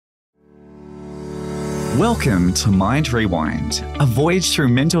Welcome to Mind Rewind, a voyage through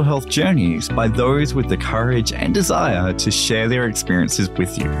mental health journeys by those with the courage and desire to share their experiences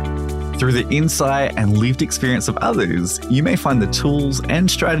with you. Through the insight and lived experience of others, you may find the tools and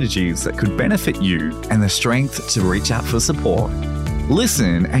strategies that could benefit you and the strength to reach out for support.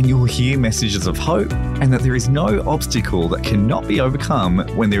 Listen and you'll hear messages of hope and that there is no obstacle that cannot be overcome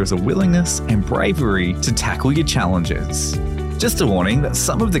when there is a willingness and bravery to tackle your challenges. Just a warning that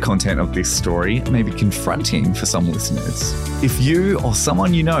some of the content of this story may be confronting for some listeners. If you or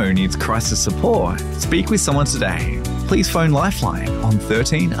someone you know needs crisis support, speak with someone today. Please phone Lifeline on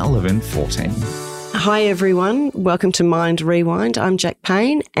 13 11 14. Hi everyone, welcome to Mind Rewind. I'm Jack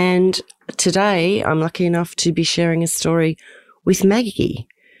Payne and today I'm lucky enough to be sharing a story with Maggie,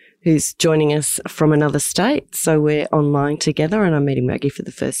 who's joining us from another state. So we're online together and I'm meeting Maggie for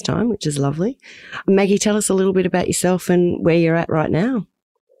the first time, which is lovely. Maggie, tell us a little bit about yourself and where you're at right now.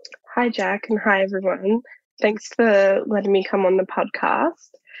 Hi, Jack, and hi, everyone. Thanks for letting me come on the podcast.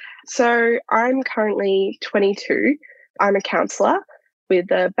 So I'm currently 22. I'm a counsellor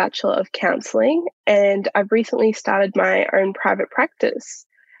with a Bachelor of Counselling, and I've recently started my own private practice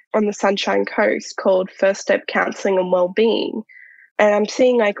on the Sunshine Coast called First Step Counselling and Wellbeing. And I'm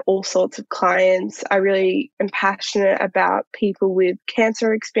seeing all sorts of clients. I really am passionate about people with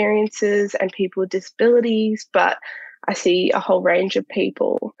cancer experiences and people with disabilities, but I see a whole range of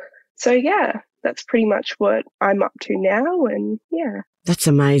people. So yeah, that's pretty much what I'm up to now. And yeah. That's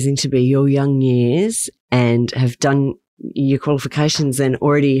amazing to be your young years and have done your qualifications and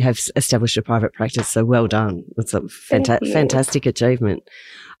already have established a private practice. So well done. That's a fantastic achievement.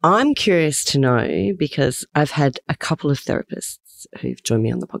 I'm curious to know because I've had a couple of therapists who've joined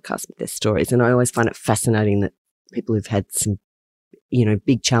me on the podcast with their stories. And I always find it fascinating that people who've had some,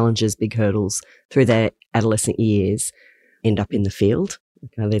 big challenges, big hurdles through their adolescent years end up in the field.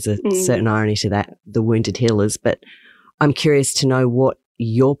 Okay, there's a certain irony to that, the wounded healers. But I'm curious to know what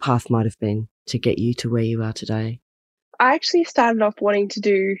your path might have been to get you to where you are today. I actually started off wanting to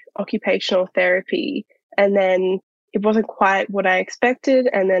do occupational therapy, and then it wasn't quite what I expected,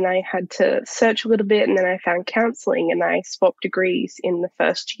 and then I had to search a little bit, and then I found counselling, and I swapped degrees in the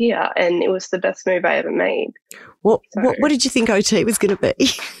first year, and it was the best move I ever made. What did you think OT was going to be?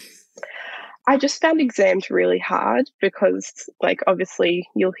 I just found exams really hard because, obviously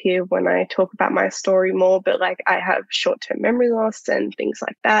you'll hear when I talk about my story more, but I have short-term memory loss and things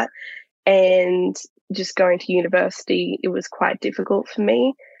like that, and just going to university, it was quite difficult for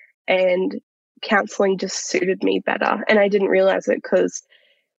me, and counselling just suited me better. And I didn't realise it because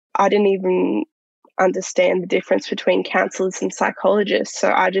I didn't even understand the difference between counsellors and psychologists.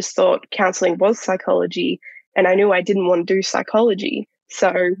 So I just thought counselling was psychology, and I knew I didn't want to do psychology.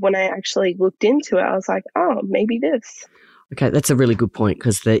 So when I actually looked into it, I was like, oh, maybe this. Okay, that's a really good point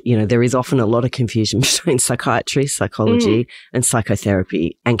because there is often a lot of confusion between psychiatry, psychology and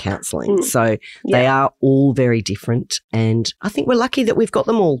psychotherapy and counselling. So they are all very different, and I think we're lucky that we've got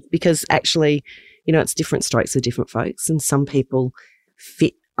them all because actually, it's different strokes for different folks, and some people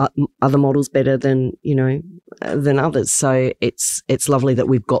fit other models better than others. So it's lovely that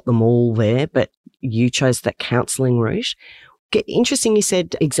we've got them all there, but you chose that counselling route. Interesting, you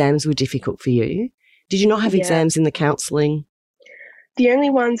said exams were difficult for you. Did you not have exams in the counselling? The only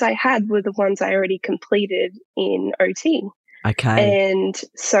ones I had were the ones I already completed in OT. Okay. And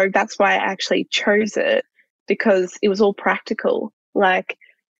so that's why I actually chose it, because it was all practical.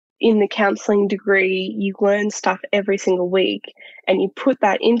 In the counselling degree, you learn stuff every single week and you put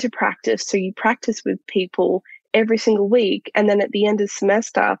that into practice. So you practice with people every single week. And then at the end of the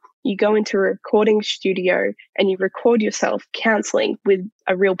semester, you go into a recording studio and you record yourself counselling with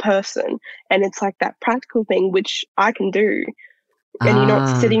a real person. And it's that practical thing, which I can do. And you're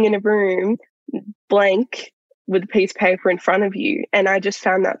not sitting in a room blank with a piece of paper in front of you. And I just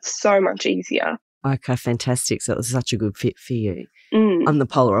found that so much easier. Okay, fantastic. So it was such a good fit for you. I'm the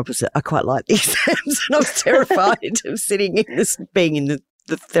polar opposite. I quite like the exams and I was terrified of being in the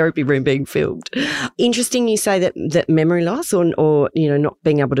therapy room being filmed. Interesting you say that memory loss or not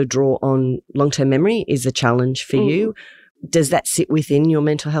being able to draw on long-term memory is a challenge for you. Does that sit within your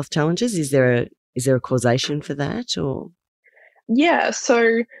mental health challenges? Is there a causation for that or? Yeah,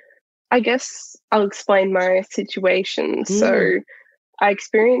 so I guess I'll explain my situation. So I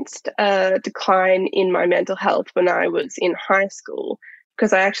experienced a decline in my mental health when I was in high school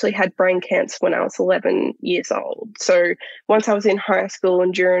because I actually had brain cancer when I was 11 years old. So once I was in high school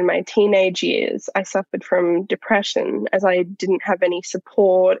and during my teenage years, I suffered from depression as I didn't have any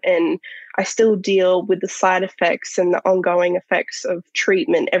support, and I still deal with the side effects and the ongoing effects of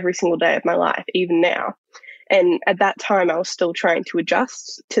treatment every single day of my life, even now. And at that time, I was still trying to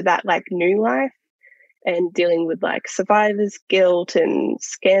adjust to that new life. and dealing with like survivor's guilt and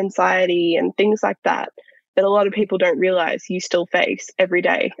anxiety and things like that a lot of people don't realize you still face every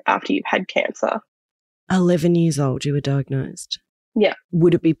day after you've had cancer. 11 years old, you were diagnosed. Yeah.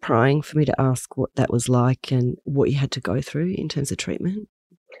 Would it be prying for me to ask what that was like and what you had to go through in terms of treatment?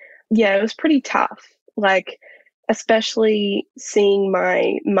 Yeah, it was pretty tough. Like, especially seeing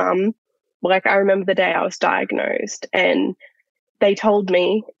my mum. Like, I remember the day I was diagnosed and they told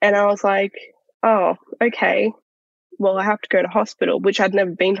me, and I was like, oh, okay, well, I have to go to hospital, which I'd never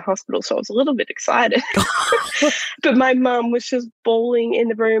been to hospital, so I was a little bit excited. But my mum was just bawling in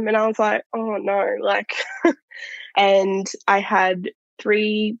the room, and I was like, oh no, like, and I had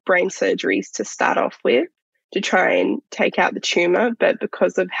 3 brain surgeries to start off with to try and take out the tumour, but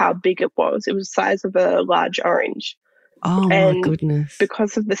because of how big it was the size of a large orange. Oh, my goodness.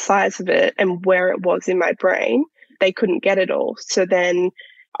 Because of the size of it and where it was in my brain, they couldn't get it all. So then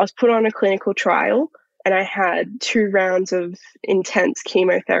I was put on a clinical trial and I had 2 rounds of intense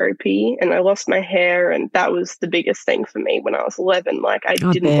chemotherapy and I lost my hair, and that was the biggest thing for me when I was 11. Like, I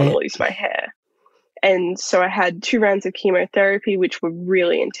didn't want to lose my hair. And so I had 2 rounds of chemotherapy, which were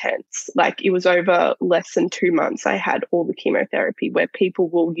really intense. Like, it was over less than 2 months I had all the chemotherapy, where people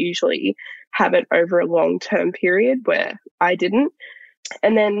will usually have it over a long-term period, where I didn't.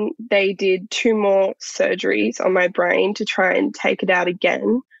 And then they did 2 more surgeries on my brain to try and take it out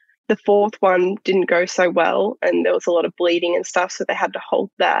again. The 4th one didn't go so well and there was a lot of bleeding and stuff, so they had to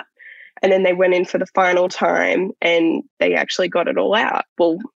hold that. And then they went in for the final time and they actually got it all out.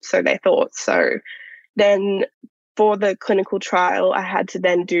 Well, so they thought. So then for the clinical trial, I had to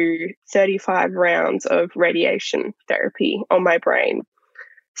then do 35 rounds of radiation therapy on my brain.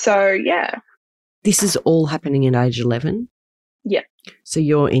 So, yeah. This is all happening at age 11? Yeah. So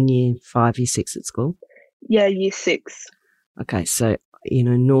you're in year 5, year 6 at school? Yeah, year 6. Okay, so,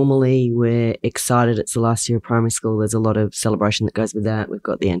 normally we're excited it's the last year of primary school. There's a lot of celebration that goes with that. We've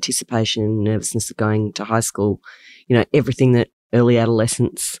got the anticipation, nervousness of going to high school, everything that early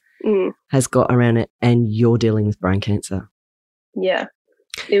adolescence has got around it, and you're dealing with brain cancer. Yeah,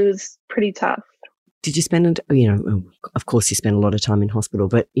 it was pretty tough. Did you spend, of course you spent a lot of time in hospital,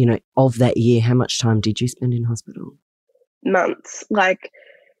 but, of that year, how much time did you spend in hospital? Months. Like,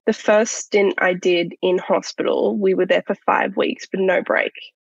 the first stint I did in hospital, we were there for 5 weeks, but no break.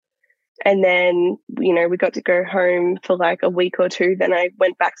 And then, we got to go home for like a week or 2. Then I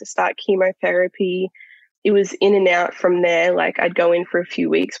went back to start chemotherapy. It was in and out from there. Like, I'd go in for a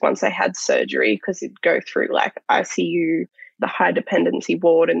few weeks once I had surgery, because it'd go through like ICU, the high dependency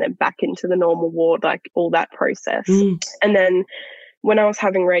ward, and then back into the normal ward, like all that process. And then when I was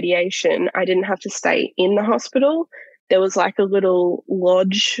having radiation, I didn't have to stay in the hospital. There was like a little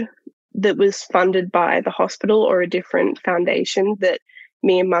lodge that was funded by the hospital or a different foundation that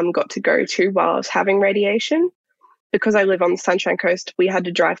me and Mum got to go to while I was having radiation. Because I live on the Sunshine Coast, we had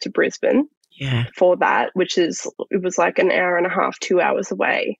to drive to Brisbane for that, it was like an hour and a half, 2 hours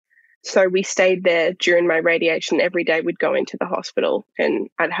away. So we stayed there during my radiation. Every day we'd go into the hospital and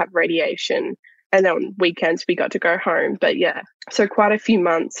I'd have radiation. And then on weekends we got to go home. But yeah, so quite a few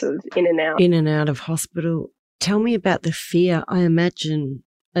months of in and out. In and out of hospital. Tell me about the fear. I imagine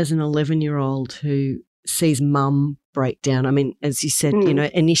as an 11-year-old who sees mum break down. I mean, as you said,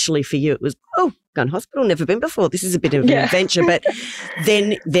 initially for you it was, going to hospital, never been before. This is a bit of an adventure. But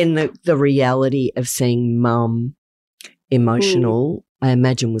then the reality of seeing mum emotional, I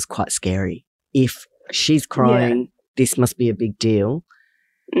imagine was quite scary. If she's crying, this must be a big deal.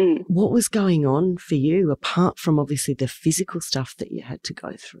 What was going on for you apart from obviously the physical stuff that you had to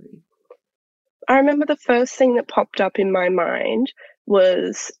go through? I remember the first thing that popped up in my mind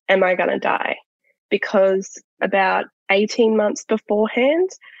was, am I going to die? Because about 18 months beforehand,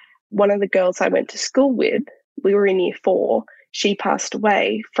 one of the girls I went to school with, we were in year 4, she passed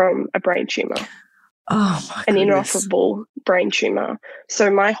away from a brain tumour. Oh, my An goodness. inoperable brain tumour. So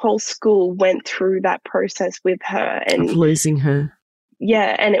my whole school went through that process with her. And of losing her.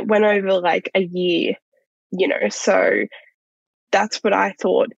 Yeah, and it went over like a year, so that's what I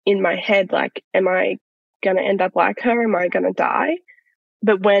thought in my head, like, am I going to end up like her? Am I going to die?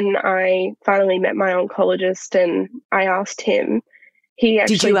 But when I finally met my oncologist and I asked him, he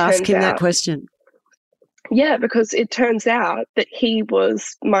actually Did you ask him that question? Yeah, because it turns out that he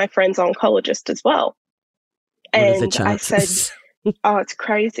was my friend's oncologist as well. What are the And I chances? said, oh, it's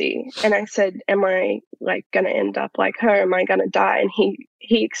crazy. And I said, am I like going to end up like her? Am I going to die? And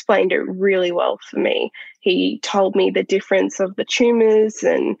he explained it really well for me. He told me the difference of the tumours,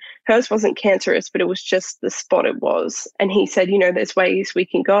 and hers wasn't cancerous, but it was just the spot it was. And he said, there's ways we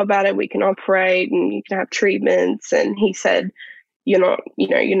can go about it. We can operate and you can have treatments. And he said, you're not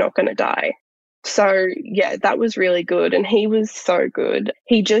going to die. So, yeah, that was really good. And he was so good.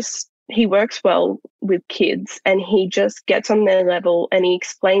 He works well with kids, and he just gets on their level and he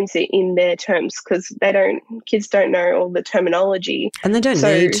explains it in their terms, because kids don't know all the terminology. And they don't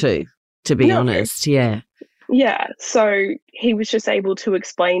need to be honest. Yeah. Yeah. So he was just able to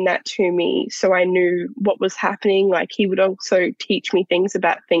explain that to me, so I knew what was happening. Like, he would also teach me things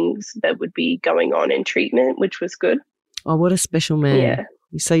about things that would be going on in treatment, which was good. Oh, what a special man. Yeah.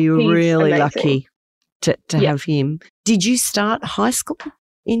 So you were really amazing. lucky to have him. Did you start high school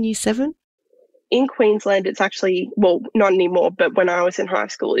in Year 7? In Queensland, it's actually, well, not anymore, but when I was in high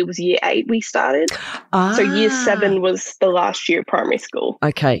school, it was Year 8 we started. So Year 7 was the last year of primary school.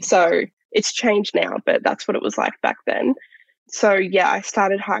 Okay. So it's changed now, but that's what it was like back then. So, yeah, I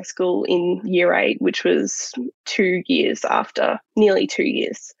started high school in Year 8, which was 2 years after, nearly 2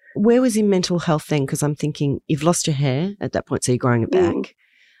 years. Where was your mental health then? Because I'm thinking you've lost your hair at that point, so you're growing it back.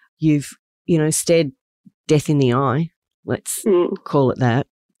 You've, stared death in the eye, let's call it that.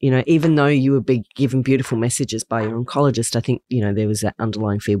 Even though you were given beautiful messages by your oncologist, I think, there was that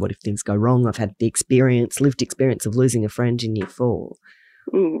underlying fear, what if things go wrong? I've had the lived experience of losing a friend in Year 4.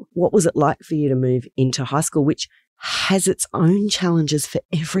 What was it like for you to move into high school, which has its own challenges for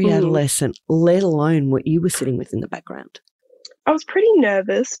every adolescent, let alone what you were sitting with in the background? I was pretty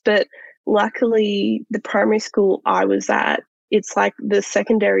nervous, but luckily the primary school I was at, it's like the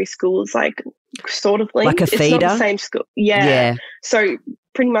secondary school is like sort of linked. Like a feeder? It's not the same school. Yeah. So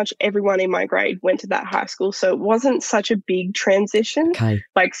pretty much everyone in my grade went to that high school. So it wasn't such a big transition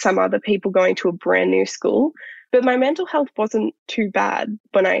like some other people going to a brand new school. But my mental health wasn't too bad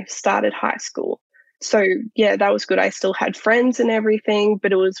when I started high school. So, yeah, that was good. I still had friends and everything,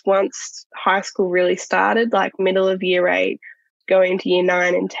 but it was once high school really started, like middle of Year 8, going into Year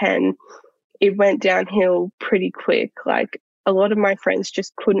 9 and 10, it went downhill pretty quick. Like, a lot of my friends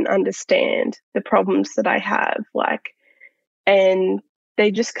just couldn't understand the problems that I have, and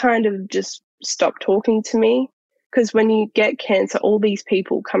they just kind of just stopped talking to me. Because when you get cancer, all these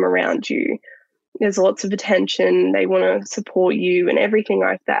people come around you. There's lots of attention. They want to support you and everything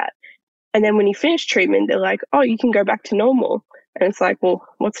like that. And then when you finish treatment, they're like, oh, you can go back to normal. And it's like, well,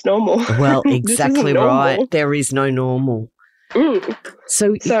 what's normal? Well, exactly right. There is no normal.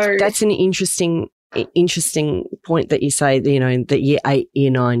 So that's an interesting point that you say, that Year 8,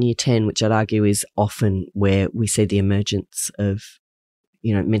 Year 9, Year 10, which I'd argue is often where we see the emergence of,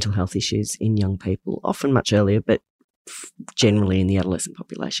 mental health issues in young people, often much earlier, but generally in the adolescent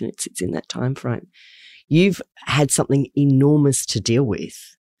population, it sits in that time frame. You've had something enormous to deal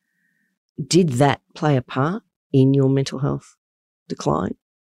with. Did that play a part in your mental health decline?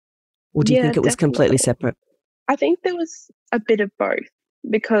 Or do you think it was completely separate? I think there was a bit of both,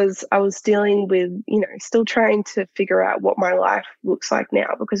 because I was dealing with, still trying to figure out what my life looks like now,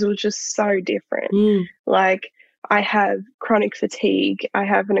 because it was just so different. Like, I have chronic fatigue. I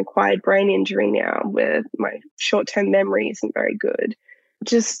have an acquired brain injury now where my short-term memory isn't very good.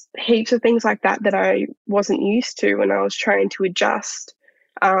 Just heaps of things like that I wasn't used to when I was trying to adjust.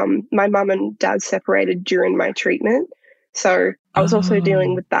 My mum and dad separated during my treatment, so I was also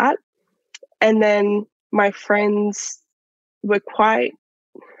dealing with that. And then my friends were quite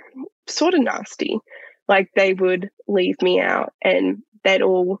sort of nasty. Like, they would leave me out and they'd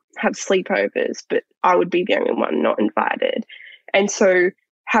all have sleepovers, but I would be the only one not invited. And so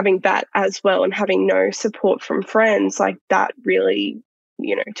having that as well, and having no support from friends, like, that really,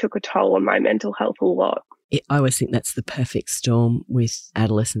 took a toll on my mental health a lot. I always think that's the perfect storm with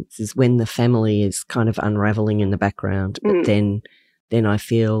adolescence, is when the family is kind of unraveling in the background, but then I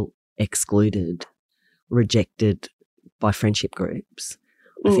feel excluded, rejected by friendship groups.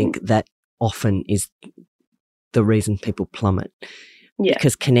 I think that often is the reason people plummet. Yeah.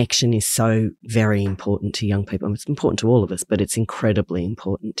 Because connection is so very important to young people. It's important to all of us, but it's incredibly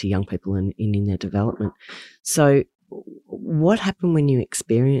important to young people in their development. So what happened when you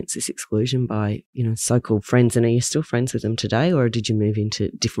experienced this exclusion by, so-called friends? And are you still friends with them today, or did you move into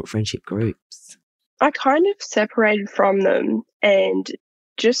different friendship groups? I kind of separated from them and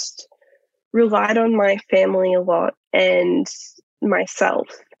just relied on my family a lot and myself.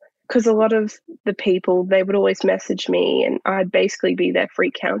 Because a lot of the people, they would always message me and I'd basically be their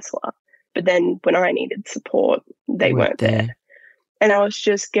free counsellor. But then when I needed support, they weren't there. And I was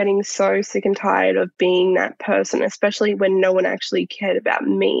just getting so sick and tired of being that person, especially when no one actually cared about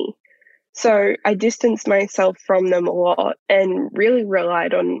me. So I distanced myself from them a lot and really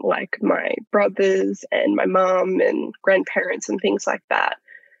relied on my brothers and my mum and grandparents and things like that.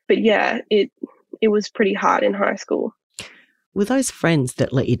 But yeah, it was pretty hard in high school. Were those friends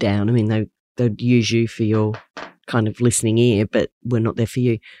that let you down? I mean, they'd use you for your kind of listening ear, but were not there for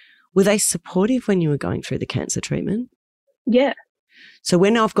you. Were they supportive when you were going through the cancer treatment? Yeah. So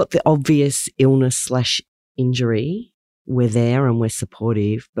when I've got the obvious illness/injury, we're there and we're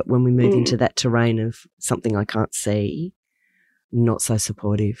supportive. But when we move into that terrain of something I can't see, not so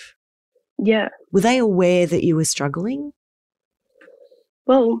supportive. Yeah. Were they aware that you were struggling?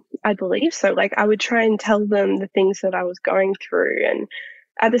 Well, I believe so. Like, I would try and tell them the things that I was going through. And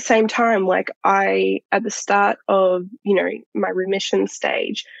at the same time, like, at the start of, my remission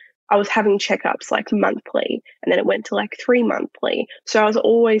stage, I was having checkups like monthly, and then it went to like 3 monthly. So I was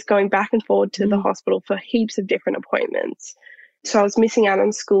always going back and forward to the hospital for heaps of different appointments. So I was missing out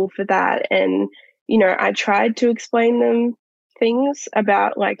on school for that. And, I tried to explain them things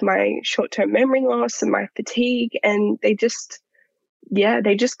about like my short-term memory loss and my fatigue, and they just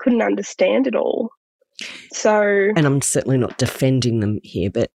couldn't understand it all. So, and I'm certainly not defending them here,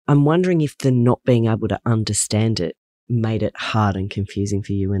 but I'm wondering if the not being able to understand it made it hard and confusing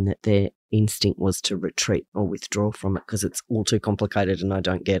for you, and that their instinct was to retreat or withdraw from it because it's all too complicated and I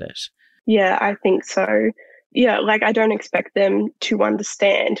don't get it. Yeah, I think so. Yeah, like, I don't expect them to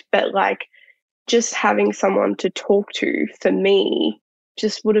understand, but like, just having someone to talk to for me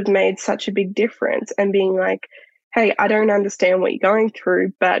just would have made such a big difference, and being like, hey, I don't understand what you're going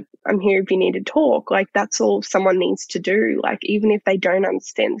through, but I'm here if you need to talk. Like, that's all someone needs to do. Like, even if they don't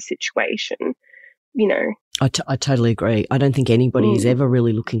understand the situation, I totally agree. I don't think anybody is ever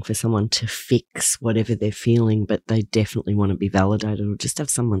really looking for someone to fix whatever they're feeling, but they definitely want to be validated or just have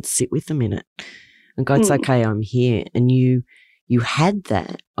someone sit with them in it and go, it's okay, I'm here. And you had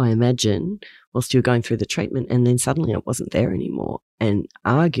that, I imagine, whilst you were going through the treatment, and then suddenly it wasn't there anymore. And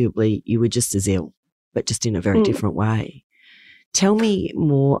arguably you were just as ill, but just in a very different way. Tell me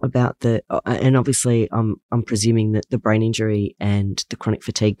more about and obviously I'm presuming that the brain injury and the chronic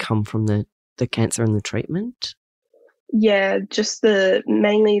fatigue come from the cancer and the treatment? Yeah, just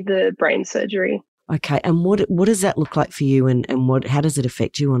mainly the brain surgery. Okay, and what does that look like for you, and how does it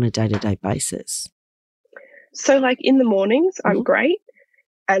affect you on a day-to-day basis? So like in the mornings, I'm great.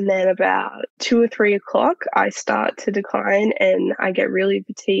 And then about 2 or 3 o'clock, I start to decline and I get really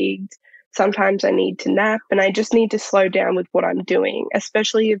fatigued. Sometimes I need to nap, and I just need to slow down with what I'm doing,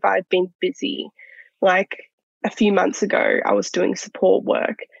 especially if I've been busy. Like a few months ago, I was doing support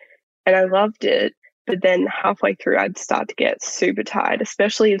work and I loved it. But then halfway through, I'd start to get super tired,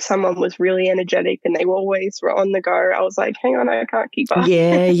 especially if someone was really energetic and they were always on the go. I was like, hang on, I can't keep up.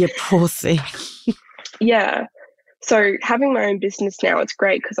 Yeah, you poor thing. Yeah. So having my own business now, it's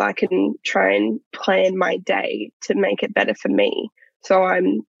great because I can try and plan my day to make it better for me. So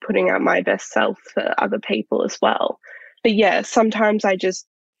I'm putting out my best self for other people as well. But yeah, sometimes I just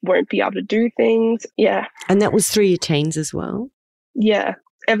won't be able to do things. Yeah. And that was through your teens as well? Yeah.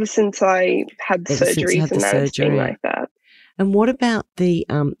 Ever since I had the surgeries and now it's been like that. And what about the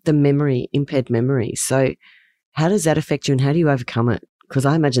impaired memory? So how does that affect you and how do you overcome it? Because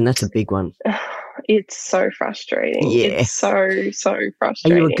I imagine that's a big one. It's so frustrating. Yeah. It's so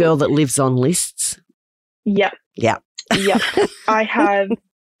frustrating. Are you a girl that lives on lists? Yep. Yeah. Yep. I have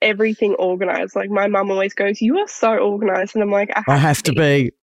everything organized. Like my mum always goes, you are so organized. And I'm like, I have to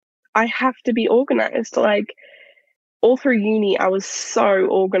be. I have to be organized. Like all through uni, I was so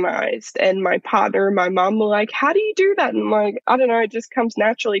organized, and my partner and my mum were like, how do you do that? And I'm like, I don't know, it just comes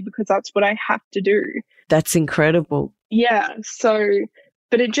naturally because that's what I have to do. That's incredible. Yeah. So,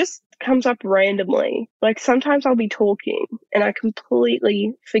 but it just comes up randomly. Like sometimes I'll be talking and I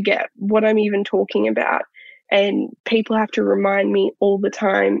completely forget what I'm even talking about. And people have to remind me all the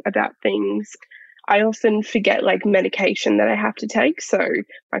time about things. I often forget like medication that I have to take. So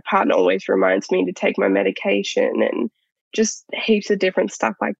my partner always reminds me to take my medication and just heaps of different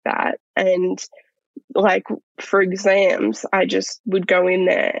stuff like that. And like for exams, I just would go in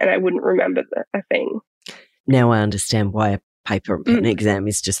there and I wouldn't remember a thing. Now I understand why a paper and pen exam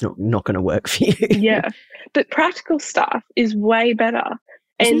is just not going to work for you. Yeah. But practical stuff is way better.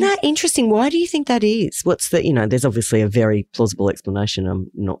 Isn't that interesting? Why do you think that is? What's there's obviously a very plausible explanation. I'm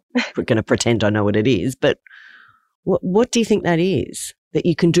not going to pretend I know what it is, but what do you think that is? That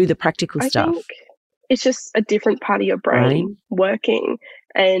you can do the practical stuff? I think it's just a different part of your brain working,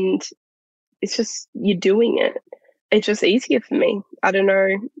 and it's just you're doing it. It's just easier for me. I don't know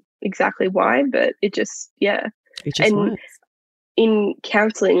exactly why, but it just, yeah. It just works. In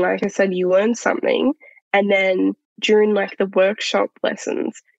counselling, like I said, you learn something, and then during like the workshop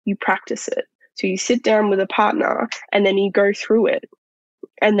lessons, you practice it. So you sit down with a partner and then you go through it.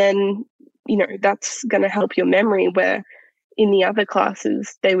 And then, that's going to help your memory, where in the other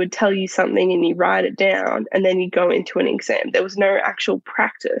classes, they would tell you something and you write it down and then you go into an exam. There was no actual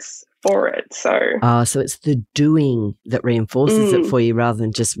practice for it. So it's the doing that reinforces it for you rather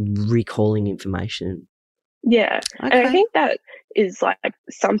than just recalling information. Yeah. Okay. And I think that is like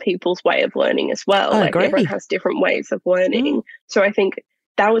some people's way of learning as well. Like everyone has different ways of learning. So I think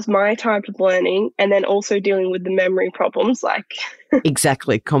that was my type of learning, and then also dealing with the memory problems. Like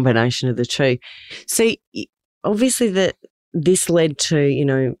exactly, combination of the two. So obviously this led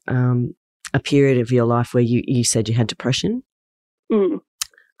to, a period of your life where you said you had depression. Can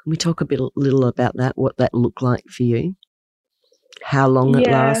we talk little about that, what that looked like for you? How long it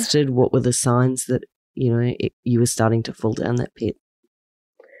lasted? What were the signs that, you were starting to fall down that pit?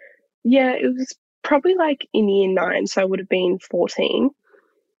 Yeah, it was probably like in year 9, so I would have been 14.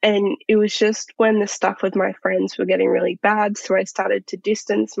 And it was just when the stuff with my friends were getting really bad, so I started to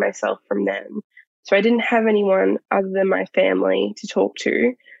distance myself from them. So I didn't have anyone other than my family to talk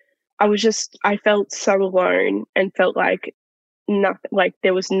to. I felt so alone and felt like nothing, like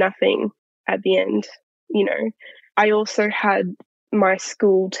there was nothing at the end, I also had my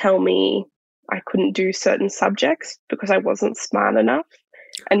school tell me I couldn't do certain subjects because I wasn't smart enough.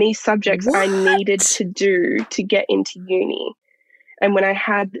 And these subjects I needed to do to get into uni. And when I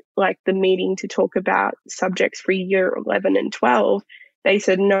had like the meeting to talk about subjects for year 11 and 12, they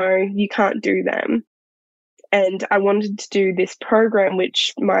said, no, you can't do them. And I wanted to do this program,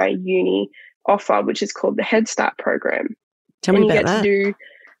 which my uni offer, which is called the Head Start program. Tell me about that. You get to do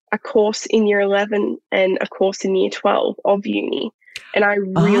a course in year 11 and a course in year 12 of uni. And I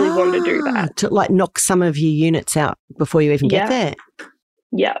really wanted to do that. To like knock some of your units out before you even get there.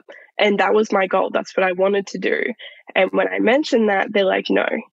 Yeah. And that was my goal. That's what I wanted to do. And when I mentioned that, they're like, no,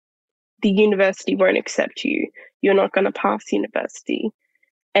 the university won't accept you. You're not going to pass university.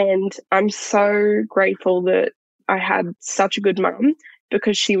 And I'm so grateful that I had such a good mum,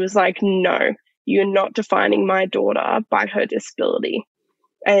 because she was like, no, you're not defining my daughter by her disability.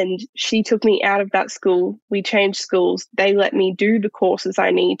 And she took me out of that school. We changed schools. They let me do the courses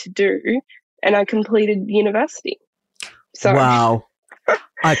I need to do, and I completed university. So wow.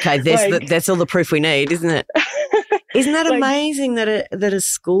 Okay, that's all the proof we need, isn't it? Isn't that amazing that a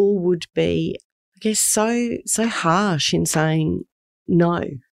school would be, I guess, so harsh in saying, no,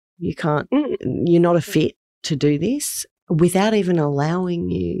 you can't, you're not a fit to do this, without even allowing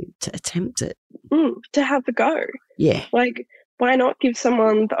you to attempt it. To have a go. Yeah. Like, why not give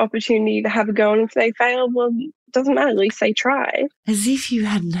someone the opportunity to have a go? And if they fail, well, it doesn't matter. At least they tried. As if you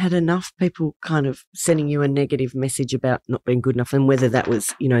hadn't had enough people kind of sending you a negative message about not being good enough, and whether that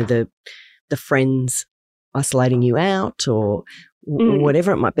was, the friends isolating you out or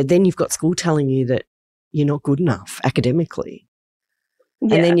whatever it might be. Then you've got school telling you that you're not good enough academically.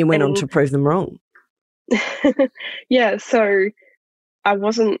 Yeah, and then you went on to prove them wrong. Yeah, so I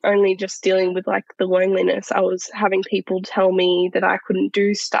wasn't only just dealing with like the loneliness, I was having people tell me that I couldn't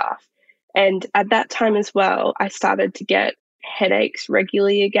do stuff. And at that time as well, I started to get headaches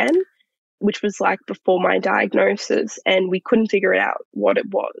regularly again, which was like before my diagnosis, and we couldn't figure out what it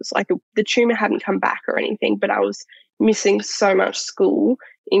was. Like the tumor hadn't come back or anything, but I was missing so much school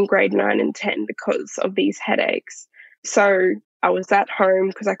in grade 9 and 10 because of these headaches. So I was at home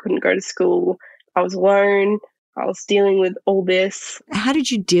because I couldn't go to school. I was alone. I was dealing with all this. How did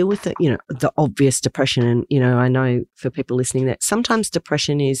you deal with it? The obvious depression. And, I know for people listening that sometimes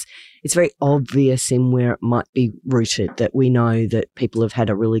depression it's very obvious in where it might be rooted, that we know that people have had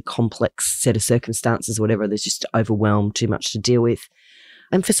a really complex set of circumstances, whatever, there's just overwhelmed, too much to deal with.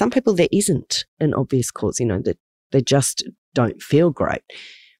 And for some people, there isn't an obvious cause, that they just don't feel great.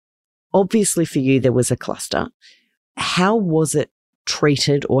 Obviously for you, there was a cluster. How was it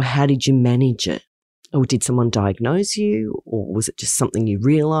treated, or how did you manage it? Or did someone diagnose you, or was it just something you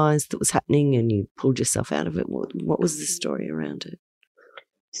realised that was happening and you pulled yourself out of it? What was the story around it?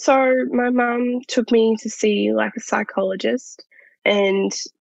 So my mum took me to see like a psychologist, and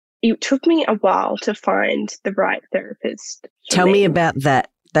it took me a while to find the right therapist. Tell me about that.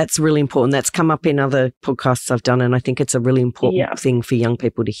 That's really important. That's come up in other podcasts I've done, and I think it's a really important thing for young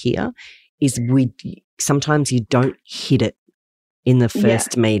people to hear, is sometimes you don't hit it in the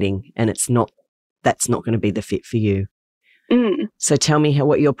first meeting, and that's not going to be the fit for you. So tell me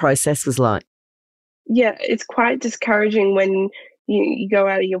what your process was like. Yeah, it's quite discouraging when you go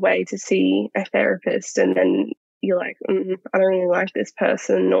out of your way to see a therapist and then you're like, I don't really like this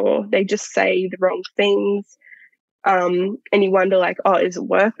person, or they just say the wrong things. And you wonder like, oh, is it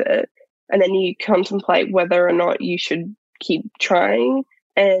worth it? And then you contemplate whether or not you should keep trying.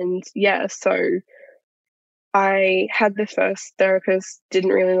 And so I had the first therapist,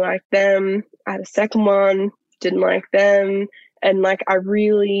 didn't really like them. I had a second one, didn't like them. And like, I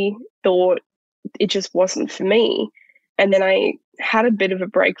really thought it just wasn't for me. And then I had a bit of a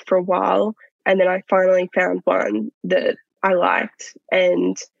break for a while. And then I finally found one that I liked.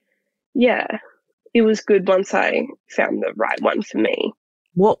 And yeah, it was good once I found the right one for me.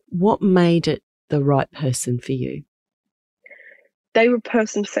 What made it the right person for you? They were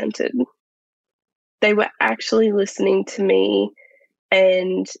person-centered. They were actually listening to me,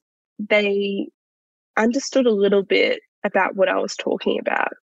 and they understood a little bit about what I was talking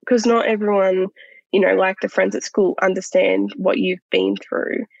about. Because not everyone, like the friends at school, understand what you've been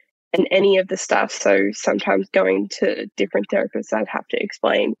through and any of the stuff. So sometimes going to different therapists, I'd have to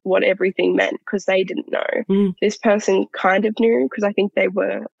explain what everything meant because they didn't know. This person kind of knew because I think they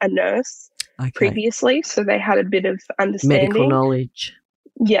were a nurse previously, so they had a bit of understanding. Medical knowledge.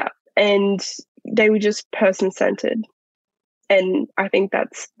 Yeah, and they were just person-centered. And I think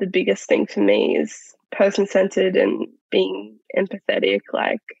that's the biggest thing for me is person-centered and being empathetic.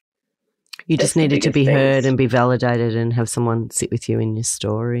 Like, you just needed to be heard and be validated and have someone sit with you in your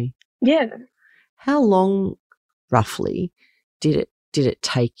story. Yeah. How long, roughly, did it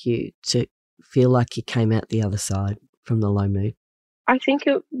take you to feel like you came out the other side from the low mood? I think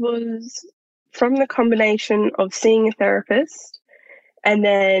it was from the combination of seeing a therapist and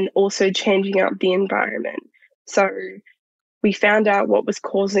then also changing up the environment. So we found out what was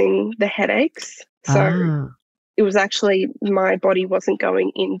causing the headaches. So it was actually my body wasn't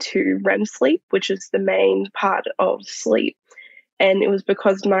going into REM sleep, which is the main part of sleep. And it was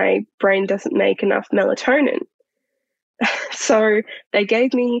because my brain doesn't make enough melatonin. So they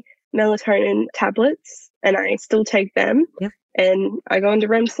gave me melatonin tablets and I still take them. Yep. And I go into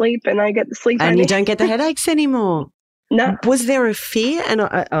REM sleep and I get the sleep. And you don't get the headaches anymore. No. Was there a fear? And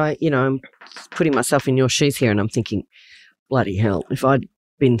I'm putting myself in your shoes here and I'm thinking, bloody hell, if I'd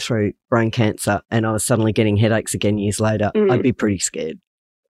been through brain cancer and I was suddenly getting headaches again years later, I'd be pretty scared.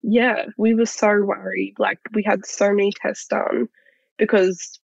 Yeah, we were so worried. Like, we had so many tests done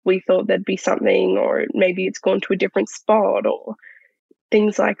because we thought there'd be something, or maybe it's gone to a different spot or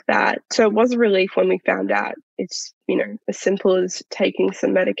things like that. So it was a relief when we found out it's, as simple as taking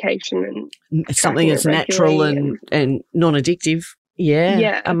some medication and something that's natural and non-addictive.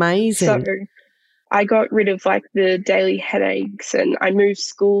 Yeah. Amazing. So I got rid of like the daily headaches and I moved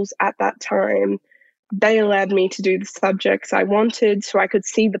schools at that time. They allowed me to do the subjects I wanted so I could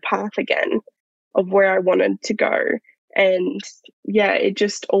see the path again of where I wanted to go. And yeah, it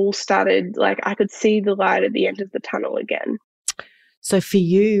just all started, like I could see the light at the end of the tunnel again. So for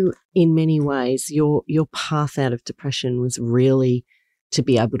you, in many ways, your path out of depression was really to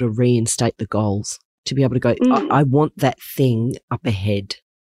be able to reinstate the goals, to be able to go, I want that thing up ahead.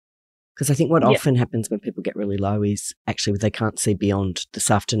 Because I think what often happens when people get really low is actually they can't see beyond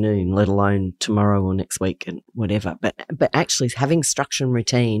this afternoon, let alone tomorrow or next week and whatever. But actually having structure and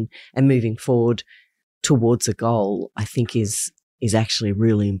routine and moving forward towards a goal, I think is actually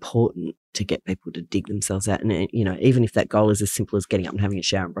really important to get people to dig themselves out. And, even if that goal is as simple as getting up and having a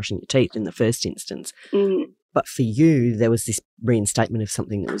shower and brushing your teeth in the first instance. But for you, there was this reinstatement of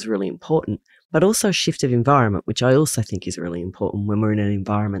something that was really important, but also a shift of environment, which I also think is really important when we're in an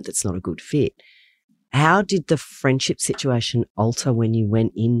environment that's not a good fit. How did the friendship situation alter when you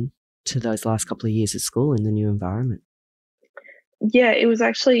went into those last couple of years of school in the new environment? Yeah, it was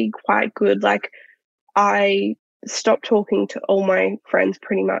actually quite good. Like, I stopped talking to all my friends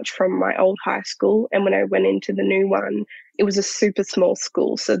pretty much from my old high school. And when I went into the new one, it was a super small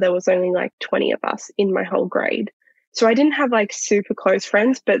school. So there was only like 20 of us in my whole grade. So I didn't have like super close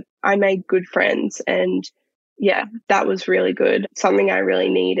friends, but I made good friends. And yeah, that was really good. Something I really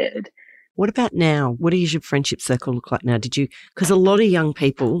needed. What about now? What does your friendship circle look like now? Because a lot of young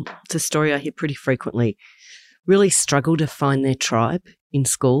people, it's a story I hear pretty frequently, really struggle to find their tribe in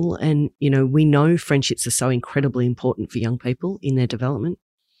school. And, we know friendships are so incredibly important for young people in their development.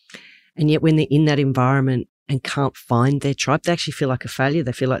 And yet when they're in that environment and can't find their tribe, they actually feel like a failure.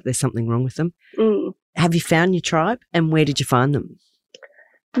 They feel like there's something wrong with them. Have you found your tribe and where did you find them?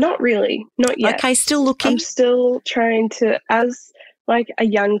 Not really. Not yet. Okay, still looking? I'm still trying to, as like a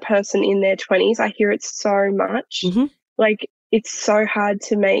young person in their 20s, I hear it so much. Like, it's so hard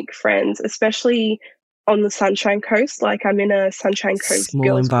to make friends, especially on the Sunshine Coast. Like, I'm in a Sunshine Coast small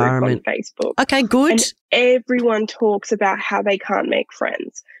girls environment group on Facebook. Okay, good. And everyone talks about how they can't make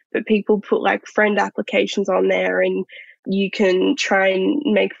friends, but people put like friend applications on there and you can try and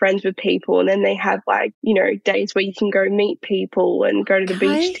make friends with people. And then they have like, days where you can go meet people and go to the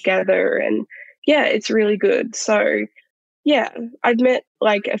beach together. And yeah, it's really good. So yeah, I've met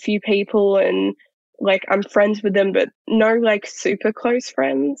like a few people and like I'm friends with them, but no like super close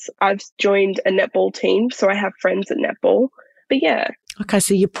friends. I've joined a netball team, so I have friends at netball. But yeah. Okay,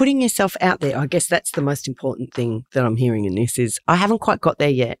 so you're putting yourself out there. I guess that's the most important thing that I'm hearing in this is I haven't quite got there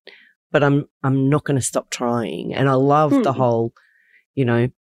yet, but I'm not going to stop trying. And I love the whole, you know,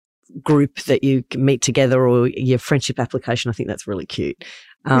 group that you can meet together or your friendship application. I think that's really cute.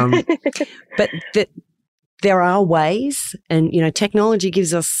 But there are ways, and, you know, technology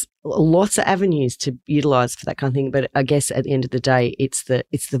gives us lots of avenues to utilize for that kind of thing. But I guess at the end of the day, it's the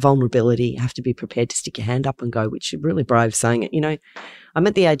vulnerability. You have to be prepared to stick your hand up and go, which is really brave saying it. You know, I'm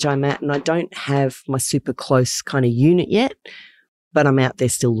at the age I'm at and I don't have my super close kind of unit yet, but I'm out there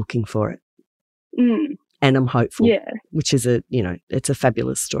still looking for it. And I'm hopeful, which is it's a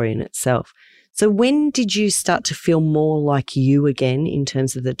fabulous story in itself. So when did you start to feel more like you again in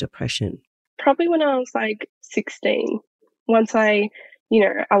terms of the depression? Probably when I was like 16. Once I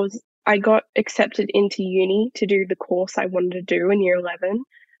got accepted into uni to do the course I wanted to do in year 11.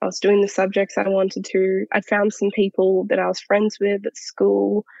 I was doing the subjects I wanted to. I found some people that I was friends with at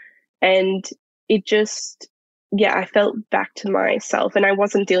school, and it just, I felt back to myself, and I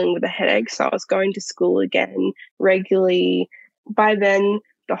wasn't dealing with a headache, so I was going to school again regularly. By then,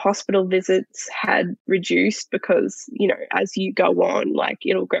 the hospital visits had reduced because, you know, as you go on, like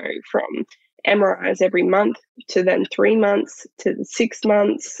it'll go from MRIs every month to then 3 months to 6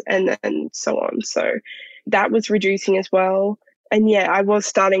 months and then so on. So that was reducing as well. And I was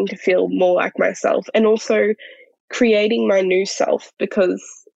starting to feel more like myself and also creating my new self because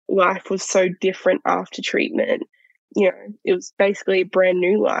life was so different after treatment. You know, it was basically a brand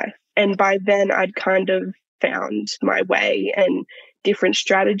new life. And by then I'd kind of found my way and different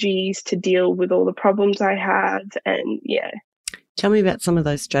strategies to deal with all the problems I had. And Tell me about some of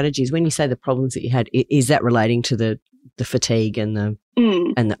those strategies. When you say the problems that you had, is that relating to the fatigue and the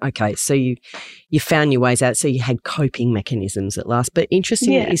okay, so you found your ways out, so you had coping mechanisms at last. But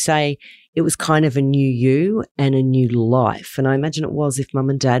interesting that you say it was kind of a new you and a new life. And I imagine it was, if mum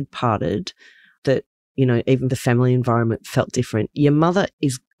and dad parted, that, you know, even the family environment felt different. Your mother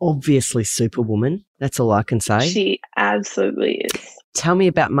is obviously superwoman. That's all I can say. She absolutely is. Tell me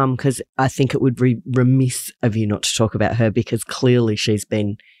about mum, because I think it would be remiss of you not to talk about her, because clearly she's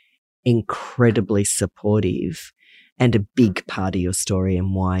been incredibly supportive and a big part of your story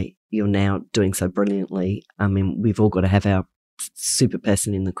and why you're now doing so brilliantly. I mean, we've all got to have our super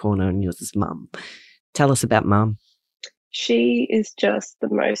person in the corner, and yours is mum. Tell us about mum. She is just the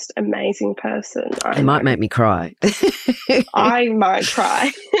most amazing person. It might make me cry. I might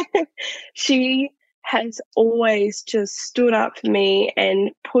cry. She has always just stood up for me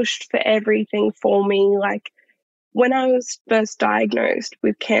and pushed for everything for me. Like when I was first diagnosed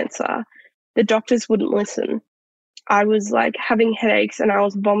with cancer, the doctors wouldn't listen. I was like having headaches and I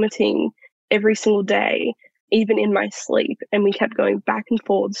was vomiting every single day, even in my sleep. And we kept going back and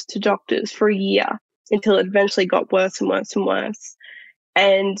forwards to doctors for a year until it eventually got worse and worse and worse.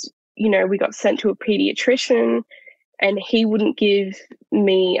 And, you know, we got sent to a pediatrician and he wouldn't give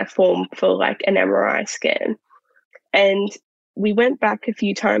me a form for like an MRI scan. And we went back a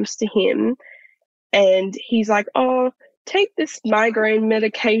few times to him and he's like, oh, take this migraine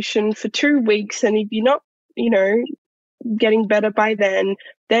medication for 2 weeks. And if you're not, you know, getting better by then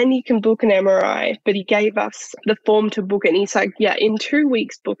you can book an MRI. But he gave us the form to book it. And he's like, yeah, in 2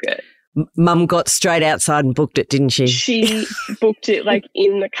 weeks, book it. Mum got straight outside and booked it, didn't she? She booked it like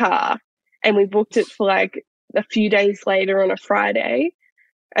in the car, and we booked it for like a few days later on a Friday.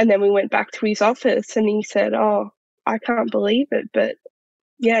 And then we went back to his office and he said, oh, I can't believe it, but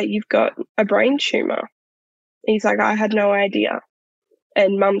yeah, you've got a brain tumor. He's like, I had no idea.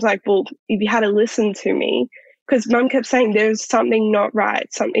 And mum's like, well, if you had to listen to me, because mum kept saying there's something not right.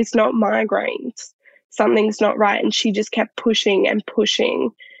 It's not migraines. Something's not right. And she just kept pushing and pushing.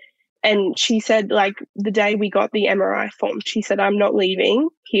 And she said, like, the day we got the MRI form, she said, I'm not leaving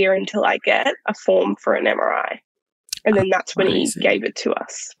here until I get a form for an MRI. And then that's when he gave it to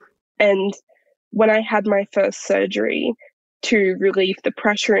us. And when I had my first surgery to relieve the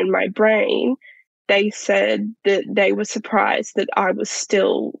pressure in my brain, they said that they were surprised that I was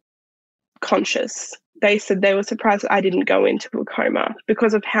still conscious. They said they were surprised that I didn't go into a coma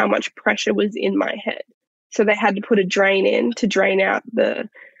because of how much pressure was in my head. So they had to put a drain in to drain out the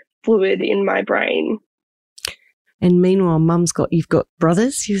fluid in my brain. And meanwhile, you've got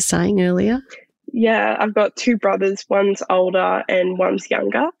brothers, you were saying earlier? Yeah, I've got 2 brothers. One's older and one's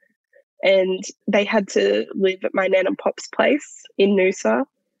younger. And they had to live at my nan and pop's place in Noosa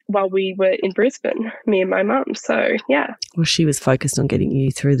while we were in Brisbane, me and my mum. So, yeah. Well, she was focused on getting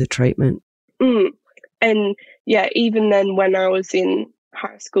you through the treatment. And, yeah, even then when I was in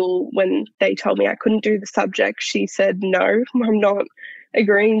high school, when they told me I couldn't do the subject, she said, no, I'm not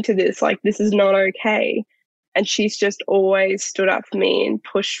agreeing to this. Like, this is not okay. And she's just always stood up for me and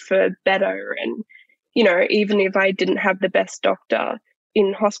pushed for better. And, you know, even if I didn't have the best doctor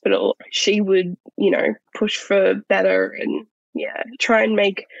in hospital, she would, you know, push for better and, yeah, try and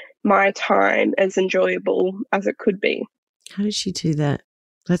make my time as enjoyable as it could be. How did she do that?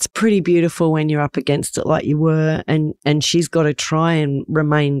 That's pretty beautiful when you're up against it like you were, and she's got to try and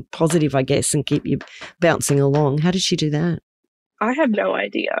remain positive, I guess, and keep you bouncing along. How did she do that? I have no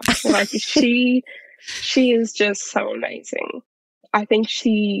idea. Like, she is just so amazing. I think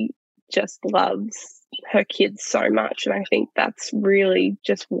she just loves her kids so much, and I think that's really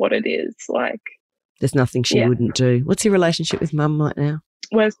just what it is. Like, there's nothing she wouldn't do. What's your relationship with Mum right now?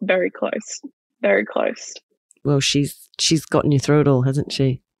 We're very close. Very close. Well, she's gotten you through it all, hasn't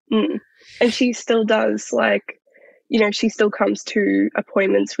she? Mm. And she still does, like, you know, she still comes to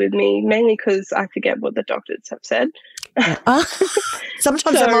appointments with me, mainly because I forget what the doctors have said.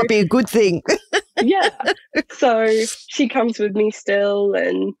 Sometimes that might be a good thing. Yeah. So she comes with me still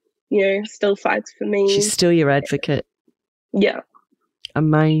and, you know, still fights for me. She's still your advocate. Yeah.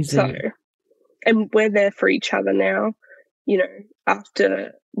 Amazing. So, and we're there for each other now. You know,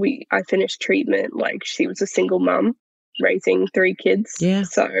 after I finished treatment, like, she was a single mum raising 3 kids. Yeah.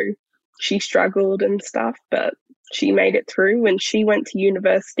 So she struggled and stuff, but she made it through, and she went to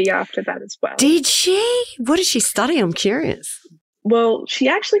university after that as well. Did she? What did she study? I'm curious. Well, she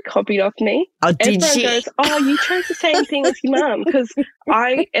actually copied off me. Oh, did Everyone she? goes, oh, you chose the same thing as your mum. Because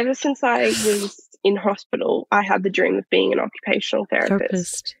ever since I was in hospital, I had the dream of being an occupational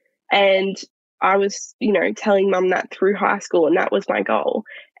therapist. And I was, you know, telling Mum that through high school, and that was my goal.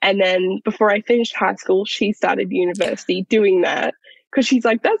 And then before I finished high school, she started university doing that because she's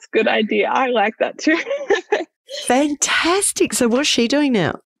like, that's a good idea. I like that too. Fantastic. So what's she doing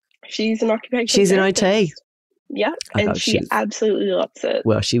now? She's an occupational She's therapist. an OT. Yeah, and she absolutely loves it.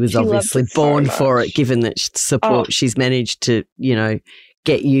 Well, she was obviously born for it, given that support she's managed to, you know,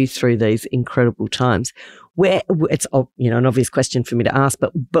 get you through these incredible times. Where it's, you know, an obvious question for me to ask,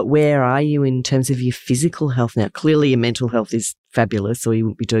 but where are you in terms of your physical health now? Clearly, your mental health is fabulous, or you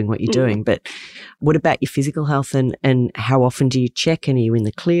wouldn't be doing what you're doing. But what about your physical health, and how often do you check? And are you in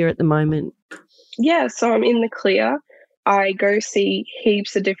the clear at the moment? Yeah, so I'm in the clear. I go see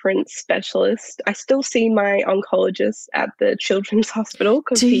heaps of different specialists. I still see my oncologist at the Children's Hospital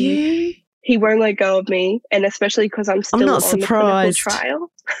because he won't let go of me, and especially because I'm still on the clinical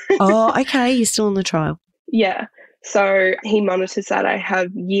trial. Oh, okay, you're still on the trial. Yeah. So he monitors that. I have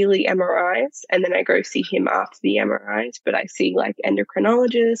yearly MRIs, and then I go see him after the MRIs, but I see like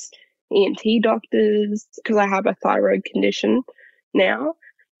endocrinologists, ENT doctors, because I have a thyroid condition now,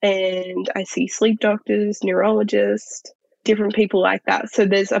 and I see sleep doctors, neurologists, different people like that. So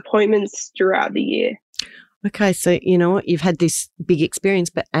there's appointments throughout the year. Okay, so you know what? You've had this big experience,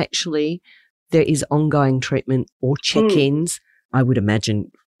 but actually there is ongoing treatment or check-ins. I would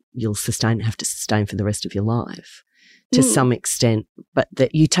imagine you'll have to sustain for the rest of your life to some extent, but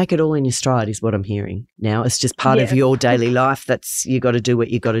that you take it all in your stride is what I'm hearing now. It's just part of your daily life. That's, you got to do what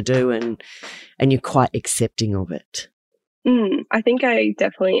you got to do, and you're quite accepting of it. I think I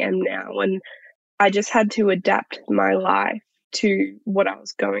definitely am now, and I just had to adapt my life to what I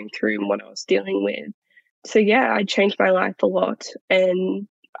was going through and what I was dealing with. So yeah, I changed my life a lot, and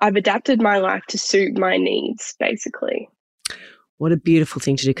I've adapted my life to suit my needs, basically. What a beautiful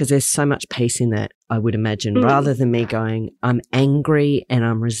thing to do, because there's so much peace in that, I would imagine, rather than me going, I'm angry and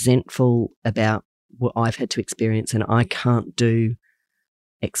I'm resentful about what I've had to experience and I can't do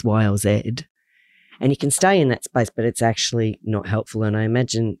X, Y, or Z. And you can stay in that space, but it's actually not helpful. And I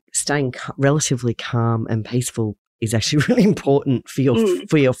imagine staying relatively calm and peaceful is actually really important for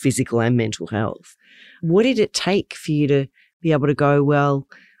your physical and mental health. What did it take for you to be able to go, well,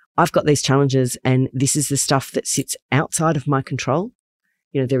 I've got these challenges and this is the stuff that sits outside of my control.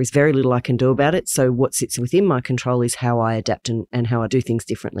 You know, there is very little I can do about it. So what sits within my control is how I adapt and how I do things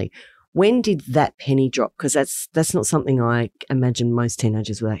differently. When did that penny drop? Because that's not something I imagine most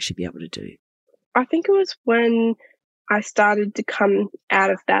teenagers will actually be able to do. I think it was when I started to come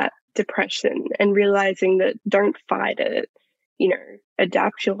out of that depression and realizing that don't fight it, you know,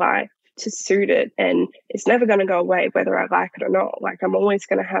 adapt your life to suit it, and it's never going to go away whether I like it or not. Like, I'm always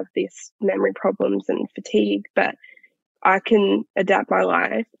going to have these memory problems and fatigue, but I can adapt my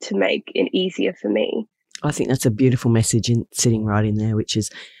life to make it easier for me. I think that's a beautiful message sitting right in there, which is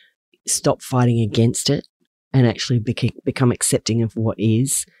stop fighting against it and actually become accepting of what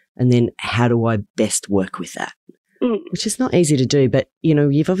is, and then how do I best work with that? Which is not easy to do, but, you know,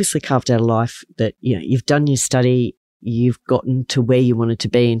 you've obviously carved out a life that, you know, you've done your study, you've gotten to where you wanted to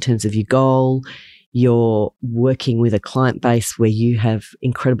be in terms of your goal. You're working with a client base where you have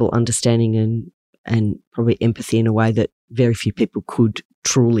incredible understanding and probably empathy in a way that very few people could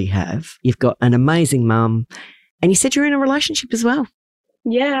truly have. You've got an amazing mum, and you said you're in a relationship as well.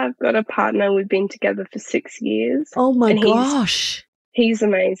 Yeah, I've got a partner. We've been together for 6 years. Oh my gosh. He's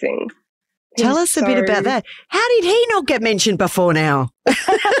amazing. Tell us a bit about that. How did he not get mentioned before now?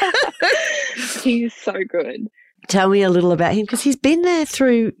 He's so good. Tell me a little about him, because he's been there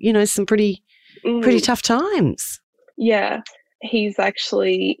through, some pretty tough times. Yeah, he's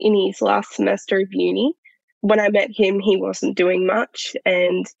actually in his last semester of uni. When I met him, he wasn't doing much,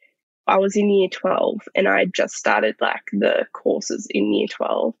 and I was in year 12 and I just started like the courses in year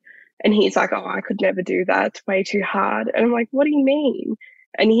 12. And he's like, oh, I could never do that. It's way too hard. And I'm like, what do you mean?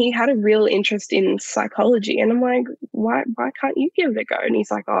 And he had a real interest in psychology. And I'm like, why can't you give it a go? And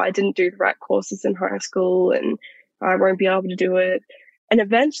he's like, oh, I didn't do the right courses in high school and I won't be able to do it. And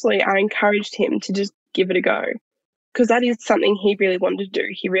eventually I encouraged him to just give it a go, because that is something he really wanted to do.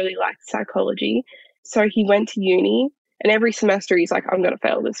 He really liked psychology. So he went to uni, and every semester he's like, I'm going to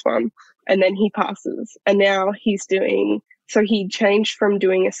fail this one. And then he passes. And now so he changed from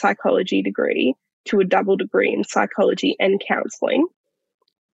doing a psychology degree to a double degree in psychology and counselling.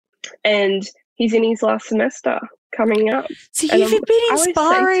 And he's in his last semester coming up. So you've been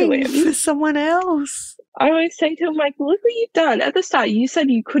inspiring for someone else. I always say to him, like, look what you've done. At the start, you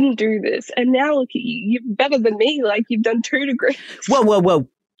said you couldn't do this. And now look at you. You're better than me. Like, you've done 2 degrees. Whoa.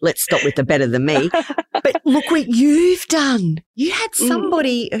 Let's stop with the better than me. But look what you've done. You had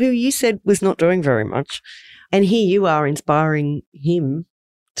somebody who you said was not doing very much. And here you are inspiring him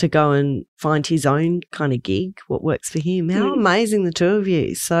to go and find his own kind of gig, what works for him. How amazing, the two of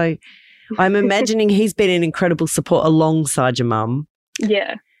you. So I'm imagining he's been an incredible support alongside your mum.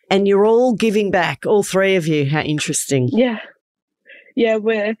 Yeah. And you're all giving back, all 3 of you. How interesting. Yeah. Yeah,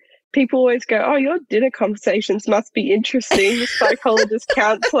 where people always go, oh, your dinner conversations must be interesting, psychologist,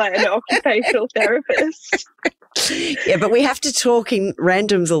 counsellor and occupational therapist. Yeah, but we have to talk in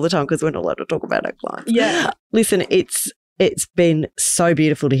randoms all the time because we're not allowed to talk about our clients. Yeah. Listen, it's been so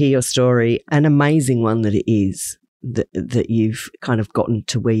beautiful to hear your story, an amazing one that it is, that you've kind of gotten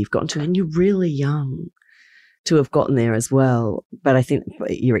to where you've gotten to, and you're really young to have gotten there as well. But I think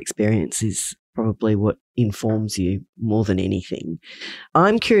your experience is probably what informs you more than anything.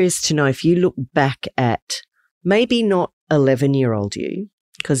 I'm curious to know if you look back at maybe not 11-year-old you,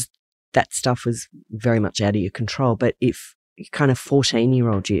 because that stuff was very much out of your control, but if kind of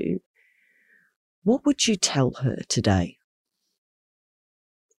 14-year-old you, what would you tell her today?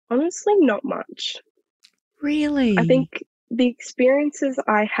 Honestly, not much. Really? I think the experiences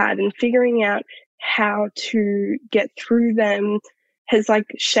I had and figuring out how to get through them has like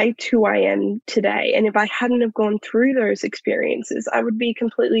shaped who I am today. And if I hadn't have gone through those experiences, I would be a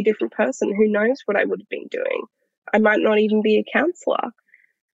completely different person. Who knows what I would have been doing? I might not even be a counsellor.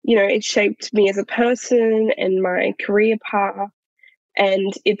 It shaped me as a person and my career path.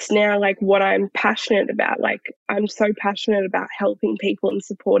 And it's now like what I'm passionate about. Like, I'm so passionate about helping people and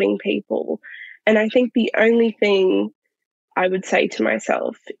supporting people. And I think the only thing I would say to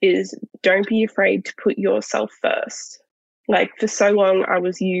myself is don't be afraid to put yourself first. Like, for so long, I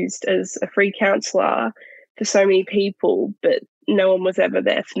was used as a free counsellor for so many people, but no one was ever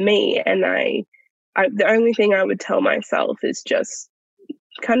there for me. And the only thing I would tell myself is just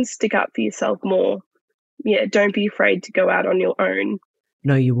kind of stick up for yourself more. Yeah, don't be afraid to go out on your own.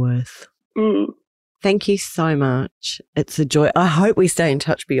 Know your worth. Thank you so much. It's a joy. I hope we stay in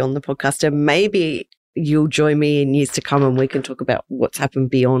touch beyond the podcast, and maybe you'll join me in years to come and we can talk about what's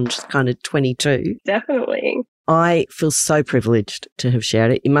happened beyond kind of 22. Definitely. I feel so privileged to have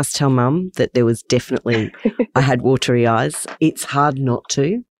shared it. You must tell Mum that there was definitely, I had watery eyes. It's hard not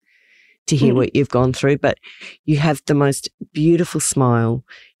to hear what you've gone through, but you have the most beautiful smile.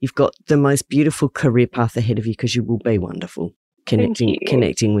 You've got the most beautiful career path ahead of you, because you will be wonderful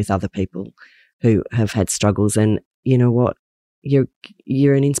connecting with other people who have had struggles. And you know what?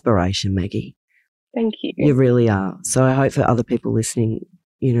 You're an inspiration, Maggie. Thank you. You really are. So I hope for other people listening,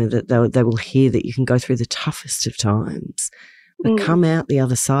 that they will hear that you can go through the toughest of times, but come out the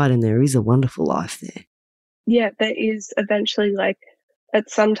other side, and there is a wonderful life there. Yeah, there is eventually, like, at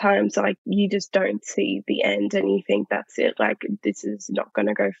sometimes, like, you just don't see the end and you think that's it. Like, this is not going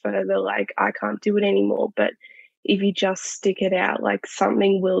to go further. Like, I can't do it anymore. But if you just stick it out, like,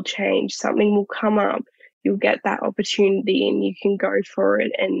 something will change. Something will come up. You'll get that opportunity and you can go for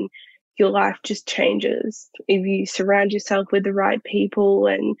it, and your life just changes if you surround yourself with the right people.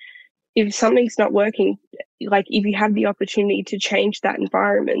 And if something's not working, like, if you have the opportunity to change that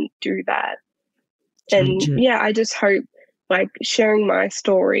environment, do that. And yeah, I just hope like sharing my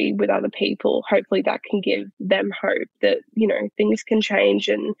story with other people, hopefully that can give them hope that, you know, things can change.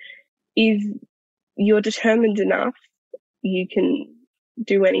 And if you're determined enough, you can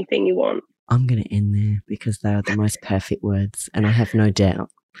do anything you want. I'm going to end there because they are the most perfect words. And I have no doubt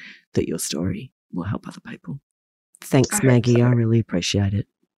that your story will help other people. Thanks, Maggie. So. I really appreciate it.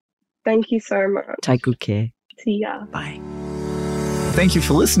 Thank you so much. Take good care. See ya. Bye. Thank you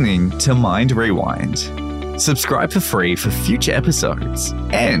for listening to Mind Rewind. Subscribe for free for future episodes.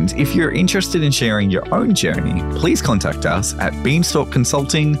 And if you're interested in sharing your own journey, please contact us at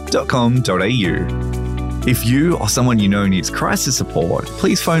beanstalkconsulting.com.au. If you or someone you know needs crisis support,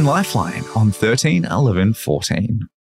 please phone Lifeline on 13 11 14.